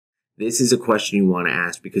this is a question you want to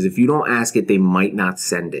ask, because if you don't ask it, they might not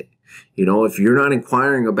send it. You know, if you're not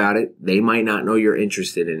inquiring about it, they might not know you're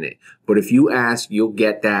interested in it. But if you ask, you'll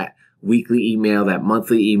get that weekly email, that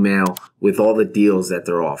monthly email with all the deals that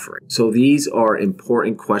they're offering. So these are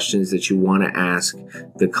important questions that you want to ask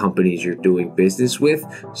the companies you're doing business with,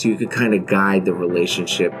 so you can kind of guide the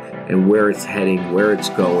relationship and where it's heading, where it's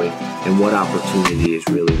going, and what opportunity is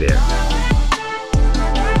really there.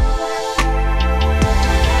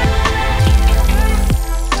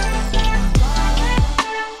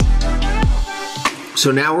 So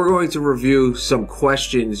now we're going to review some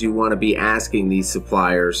questions you want to be asking these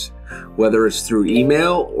suppliers, whether it's through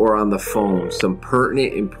email or on the phone. Some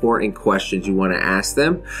pertinent, important questions you want to ask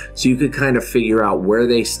them, so you can kind of figure out where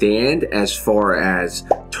they stand as far as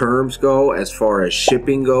terms go, as far as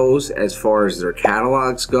shipping goes, as far as their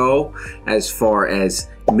catalogs go, as far as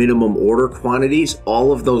minimum order quantities,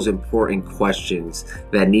 all of those important questions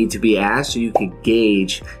that need to be asked so you can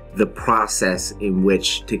gauge the process in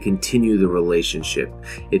which to continue the relationship.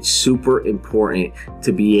 It's super important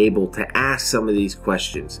to be able to ask some of these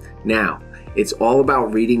questions. Now, it's all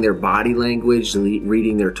about reading their body language,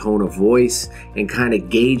 reading their tone of voice, and kind of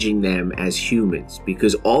gauging them as humans,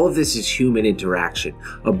 because all of this is human interaction.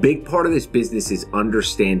 A big part of this business is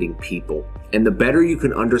understanding people. And the better you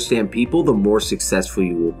can understand people, the more successful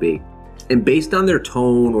you will be. And based on their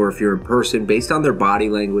tone, or if you're in person, based on their body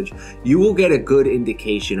language, you will get a good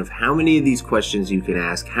indication of how many of these questions you can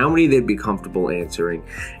ask, how many they'd be comfortable answering,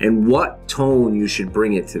 and what tone you should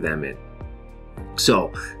bring it to them in.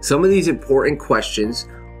 So some of these important questions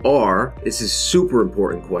are, this is super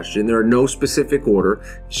important question. There are no specific order.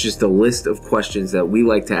 It's just a list of questions that we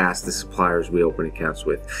like to ask the suppliers we open accounts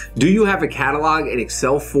with. Do you have a catalog in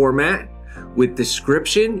Excel format with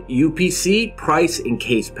description, UPC, price, and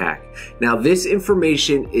case pack? Now, this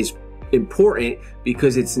information is important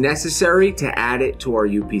because it's necessary to add it to our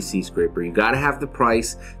UPC scraper. You got to have the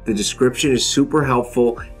price. The description is super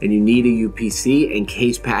helpful, and you need a UPC, and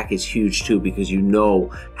case pack is huge too, because you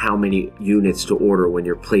know how many units to order when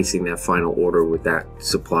you're placing that final order with that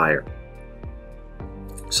supplier.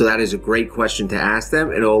 So that is a great question to ask them,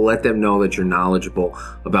 and it'll let them know that you're knowledgeable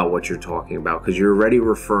about what you're talking about, because you're already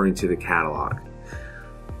referring to the catalog.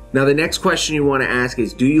 Now, the next question you want to ask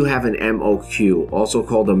is, do you have an MOQ, also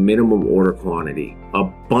called a minimum order quantity? A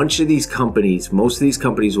bunch of these companies, most of these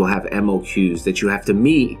companies will have MOQs that you have to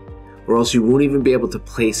meet, or else you won't even be able to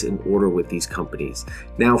place an order with these companies.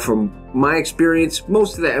 Now, from my experience,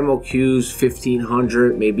 most of the MOQs,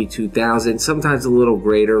 $1,500, maybe $2,000, sometimes a little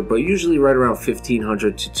greater, but usually right around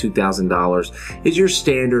 $1,500 to $2,000 is your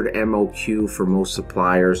standard MOQ for most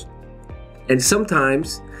suppliers. And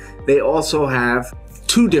sometimes they also have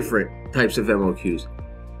two different types of MOQs.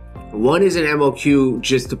 One is an MOQ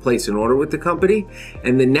just to place an order with the company,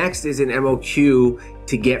 and the next is an MOQ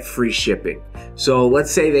to get free shipping. So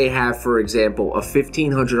let's say they have, for example, a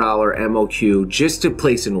 $1,500 MOQ just to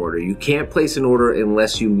place an order. You can't place an order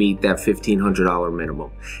unless you meet that $1,500 minimum.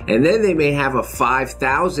 And then they may have a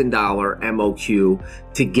 $5,000 MOQ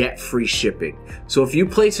to get free shipping. So if you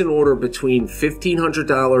place an order between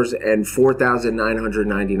 $1,500 and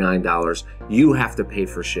 $4,999, you have to pay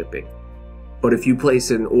for shipping. But if you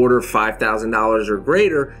place an order $5,000 or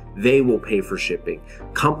greater, they will pay for shipping.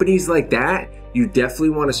 Companies like that, you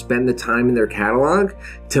definitely want to spend the time in their catalog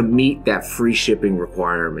to meet that free shipping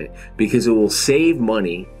requirement, because it will save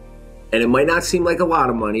money. And it might not seem like a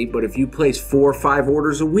lot of money, but if you place 4 or 5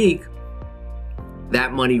 orders a week,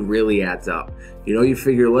 that money really adds up. You know, you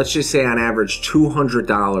figure, let's just say on average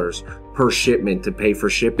 $200 per shipment to pay for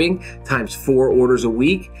shipping, times 4 orders a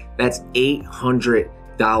week, that's $800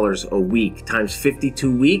 a week times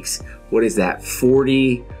 52 weeks. What is that?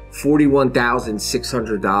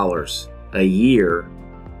 $41,600 a year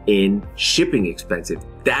in shipping expenses.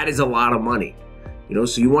 That is a lot of money. You know,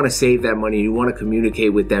 so you want to save that money. You want to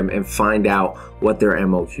communicate with them and find out what their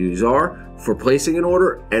MOQs are for placing an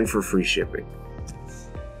order and for free shipping.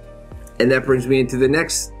 And that brings me into the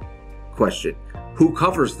next question. Who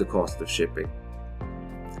covers the cost of shipping?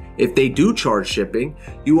 If they do charge shipping,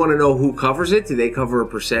 you want to know who covers it. Do they cover a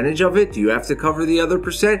percentage of it? Do you have to cover the other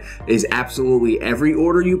percent? Is absolutely every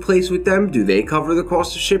order you place with them, do they cover the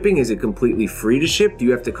cost of shipping? Is it completely free to ship? Do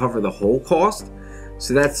you have to cover the whole cost?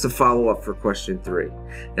 So that's the follow-up for question 3.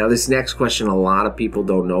 Now, this next question a lot of people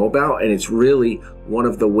don't know about, and it's really one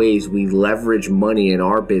of the ways we leverage money in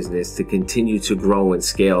our business to continue to grow and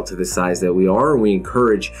scale to the size that we are. And we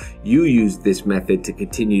encourage you use this method to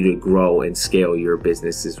continue to grow and scale your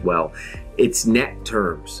business as well. It's net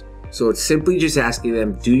terms. So it's simply just asking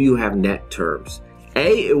them, do you have net terms?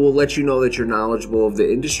 A, it will let you know that you're knowledgeable of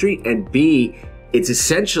the industry, and B, it's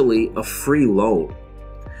essentially a free loan.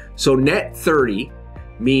 So net 30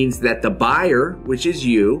 means that the buyer, which is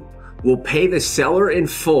you, will pay the seller in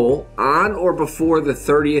full on or before the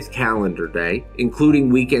 30th calendar day, including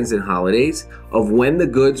weekends and holidays, of when the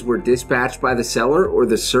goods were dispatched by the seller or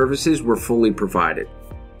the services were fully provided.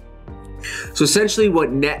 So essentially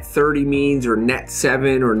what net 30 means, or net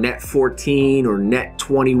 7, or net 14, or net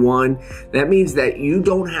 21, that means that you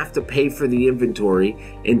don't have to pay for the inventory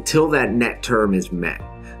until that net term is met.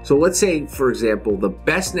 So let's say, for example, the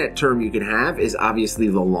best net term you can have is obviously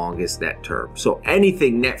the longest net term. So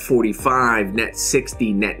anything net 45, net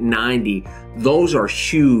 60, net 90, those are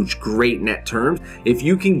huge, great net terms. If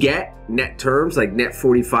you can get net terms like net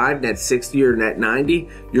 45, net 60, or net 90,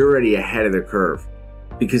 you're already ahead of the curve.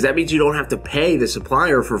 Because that means you don't have to pay the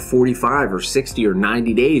supplier for 45 or 60 or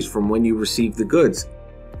 90 days from when you receive the goods.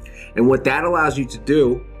 And what that allows you to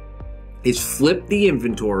do is flip the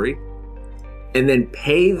inventory and then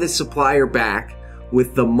pay the supplier back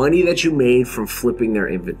with the money that you made from flipping their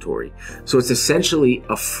inventory. So it's essentially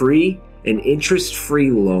a free and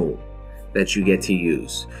interest-free loan that you get to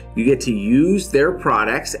use. You get to use their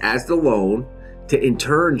products as the loan to in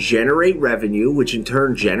turn generate revenue, which in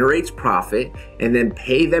turn generates profit, and then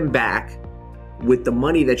pay them back with the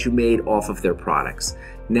money that you made off of their products.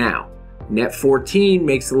 Now, net 14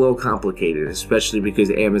 makes it a little complicated, especially because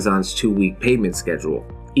Amazon's 2-week payment schedule.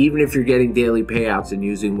 Even if you're getting daily payouts and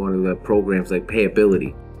using one of the programs like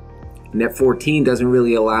Payability, net 14 doesn't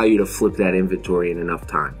really allow you to flip that inventory in enough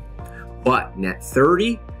time. But net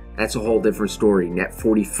 30, that's a whole different story. Net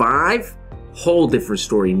 45, whole different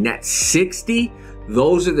story. Net 60,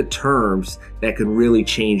 those are the terms that can really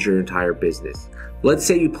change your entire business. Let's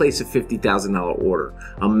say you place a $50,000 order.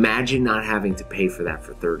 Imagine not having to pay for that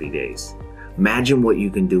for 30 days. Imagine what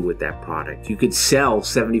you can do with that product. You could sell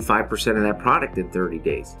 75% of that product in 30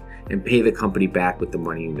 days and pay the company back with the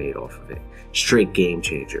money you made off of it. Straight game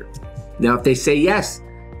changer. Now, if they say yes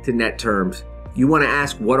to net terms, you want to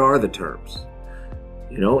ask, what are the terms?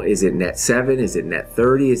 You know, is it net 7? Is it net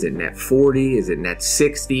 30? Is it net 40? Is it net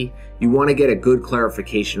 60? You want to get a good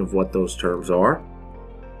clarification of what those terms are.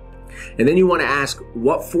 And then you want to ask,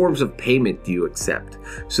 what forms of payment do you accept?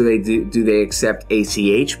 So do they accept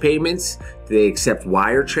ACH payments? Do they accept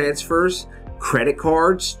wire transfers, credit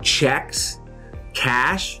cards, checks,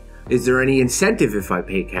 cash? Is there any incentive if I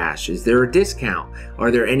pay cash? Is there a discount? Are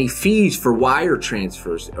there any fees for wire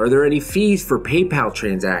transfers? Are there any fees for PayPal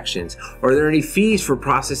transactions? Are there any fees for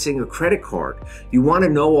processing a credit card? You want to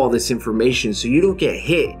know all this information so you don't get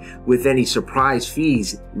hit with any surprise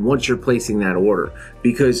fees once you're placing that order.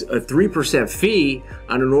 Because a 3% fee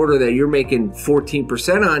on an order that you're making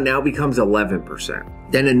 14% on now becomes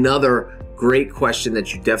 11%. Then another great question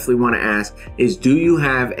that you definitely want to ask is, do you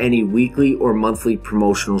have any weekly or monthly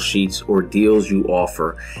promotional sheets or deals you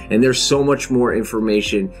offer? And there's so much more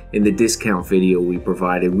information in the discount video we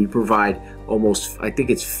provided. We provide almost, I think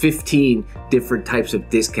it's 15 different types of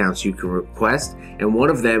discounts you can request, and one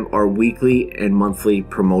of them are weekly and monthly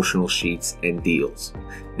promotional sheets and deals.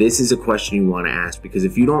 This is a question you want to ask, because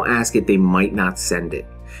if you don't ask it, they might not send it.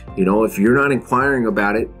 You know, if you're not inquiring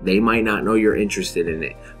about it, they might not know you're interested in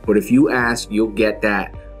it. But if you ask, you'll get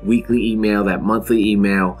that weekly email, that monthly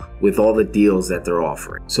email with all the deals that they're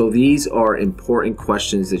offering. So these are important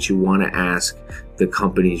questions that you want to ask the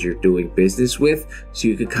companies you're doing business with, so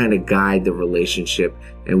you can kind of guide the relationship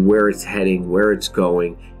and where it's heading, where it's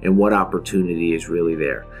going, and what opportunity is really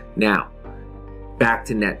there. Now, back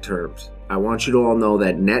to net terms. I want you to all know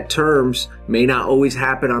that net terms may not always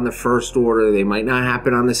happen on the first order. They might not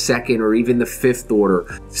happen on the second or even the 5th order.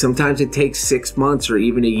 Sometimes it takes 6 months or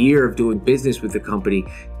even a year of doing business with the company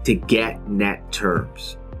to get net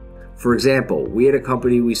terms. For example, we had a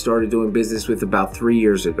company we started doing business with about 3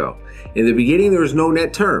 years ago. In the beginning, there was no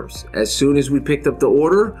net terms. As soon as we picked up the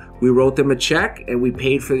order, we wrote them a check and we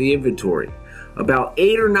paid for the inventory. About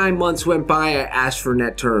 8 or 9 months went by, I asked for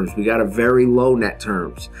net terms. We got a very low net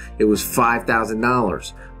terms. It was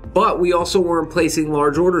 $5,000. But we also weren't placing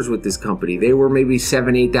large orders with this company. They were maybe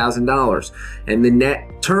 $7,000, $8,000. And the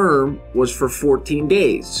net term was for 14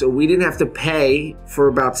 days. So we didn't have to pay for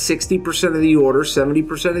about 60% of the order,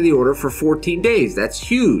 70% of the order for 14 days. That's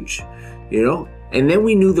huge, you know? And then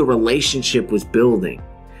we knew the relationship was building.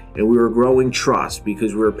 And we were growing trust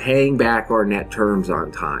because we were paying back our net terms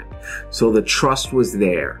on time. So the trust was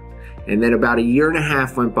there. And then about 1.5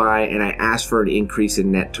 years went by and I asked for an increase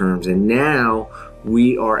in net terms. And now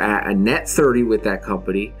we are at a net 30 with that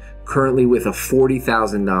company, currently with a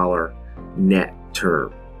 $40,000 net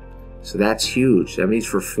term. So that's huge. That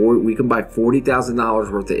means we can buy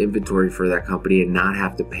 $40,000 worth of inventory for that company and not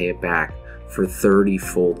have to pay it back for 30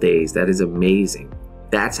 full days. That is amazing.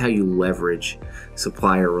 That's how you leverage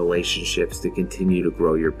supplier relationships to continue to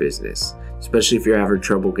grow your business, especially if you're having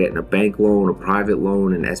trouble getting a bank loan, a private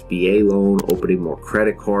loan, an SBA loan, opening more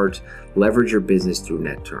credit cards. Leverage your business through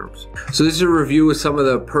net terms. So this is a review of some of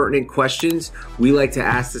the pertinent questions we like to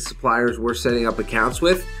ask the suppliers we're setting up accounts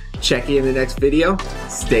with. Check you in the next video.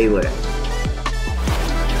 Stay lit.